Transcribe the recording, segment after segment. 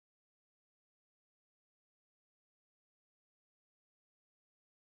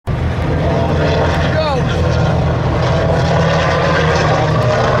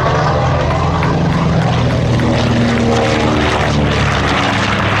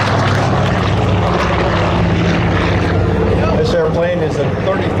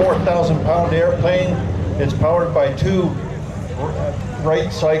It's powered by two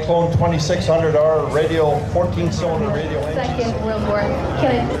Wright Cyclone 2600R radial, 14-cylinder radial engines. Second World War.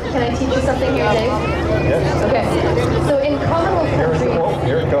 Can I teach you something here, Dave? Yes. Okay. So in Commonwealth countries... Oh,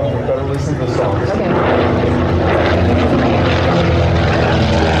 here it comes. We better listen to the song. Okay.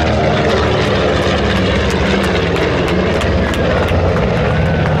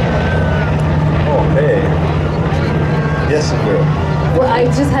 Okay. Yes, it will. Well, I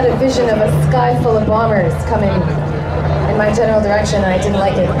just had a vision of a sky full of bombers coming in my general direction, and I didn't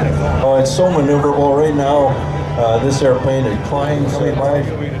like it. Oh, it's so maneuverable right now. This airplane, it climbs by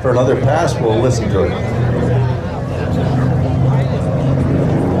for another pass. We'll listen to it.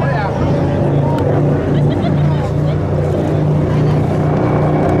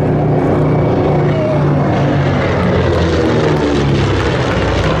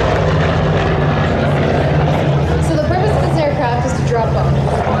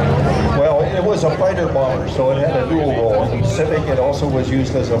 So it had a dual role. In Pacific, it also was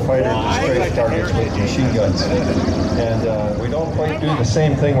used as a fighter to strafe targets with machine guns. And we don't quite do the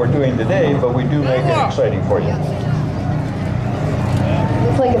same thing we're doing today, but we do make it exciting for you.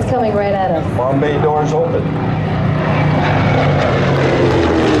 Looks like it's coming right at us. Bomb bay doors open.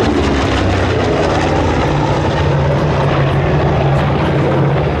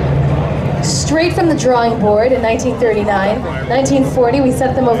 Straight from the drawing board in 1939. 1940, we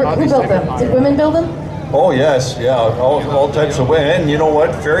sent them over. Who built them? Did women build them? Oh yes, yeah, all types of women. And you know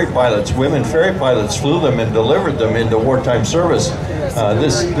what? Ferry pilots, women ferry pilots flew them and delivered them into wartime service.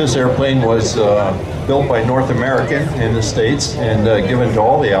 This airplane was built by North American in the States and given to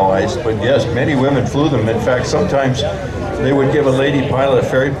all the Allies. But yes, many women flew them. In fact, sometimes they would give a lady pilot, a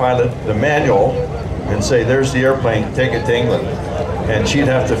ferry pilot, the manual and say, "There's the airplane, take it to England." And she'd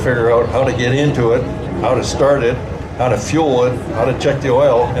have to figure out how to get into it, how to start it, how to fuel it, how to check the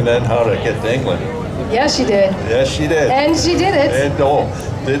oil, and then how to get to England. Yes, she did. Yes, she did. And she did it. And oh,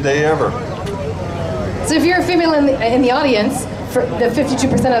 did they ever. So if you're a female in the audience, for the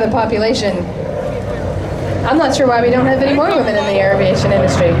 52% of the population, I'm not sure why we don't have any more women in the aviation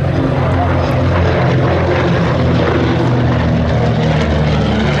industry. We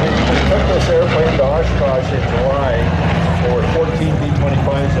took this airplane to Oshkosh in July. There were 14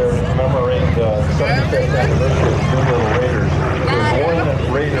 B-25s there to commemorate the 75th anniversary of the Doolittle Raiders. There's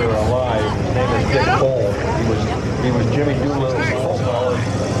one Raider alive. His name is Dick Cole. He was Jimmy Doolittle's co-pilot.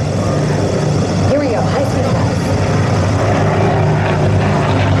 Here we go. High speed pass.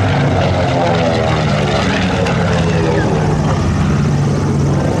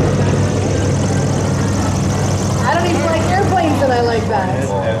 I don't even like airplanes, and I like that.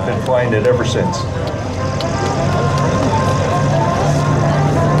 I've been flying it ever since.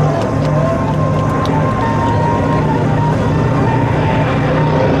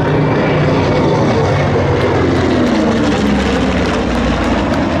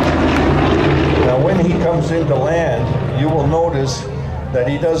 Into land, you will notice that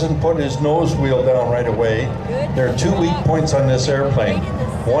he doesn't put his nose wheel down right away. There are two weak points on this airplane.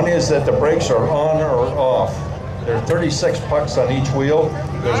 One is that the brakes are on or off. There are 36 pucks on each wheel.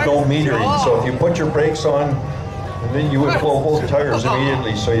 There's no metering, so if you put your brakes on, then you would blow both tires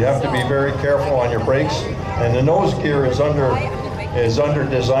immediately. So you have to be very careful on your brakes. And the nose gear is under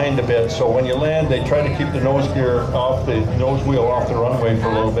designed a bit, so when you land, they try to keep the nose gear off, the nose wheel off the runway for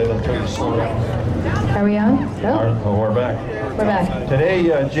a little bit until you slow down. Are we on? No? We're back. We're back. Today,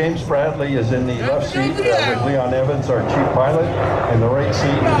 James Bradley is in the left seat with Leon Evans, our chief pilot. In the right seat,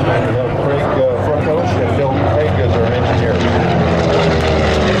 we have Craig Fructose and Bill Pegg as our engineer.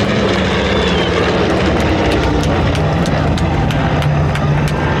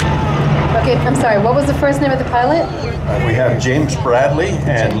 Okay, I'm sorry, what was the first name of the pilot? We have James Bradley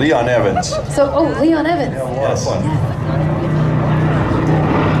and Leon Evans. So, oh, Leon Evans. Yeah, a lot of fun.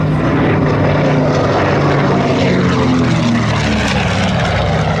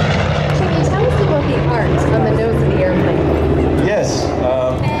 On the nose of the airplane. Yes.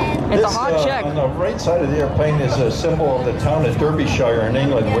 It's a hot check. On the right side of the airplane is a symbol of the town of Derbyshire in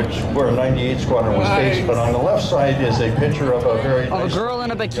England, where 98 Squadron was based. But on the left side is a picture of a very nice a girl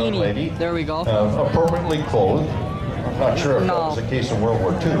in a bikini. lady. There we go. Appropriately clothed. I'm not sure if that was the case in World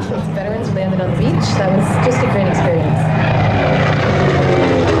War II. But Veterans landed on the beach. That was just a great experience.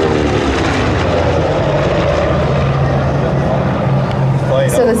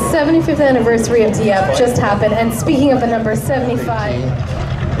 So the 75th anniversary of DF just happened, and speaking of the number 75...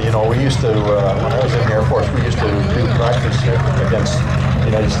 You know, we used to, when I was in the Air Force, we used to do practice against the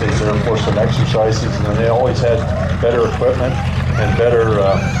United States Air Force and exercises, and they always had better equipment and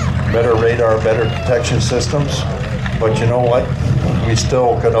better radar, better detection systems. but you know what? We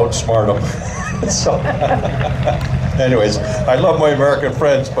still could outsmart them. So, anyways, I love my American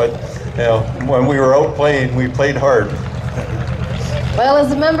friends, but you know, when we were out playing, we played hard. Well,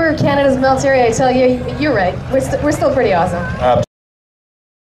 as a member of Canada's military, I tell you, you're right. We're still pretty awesome.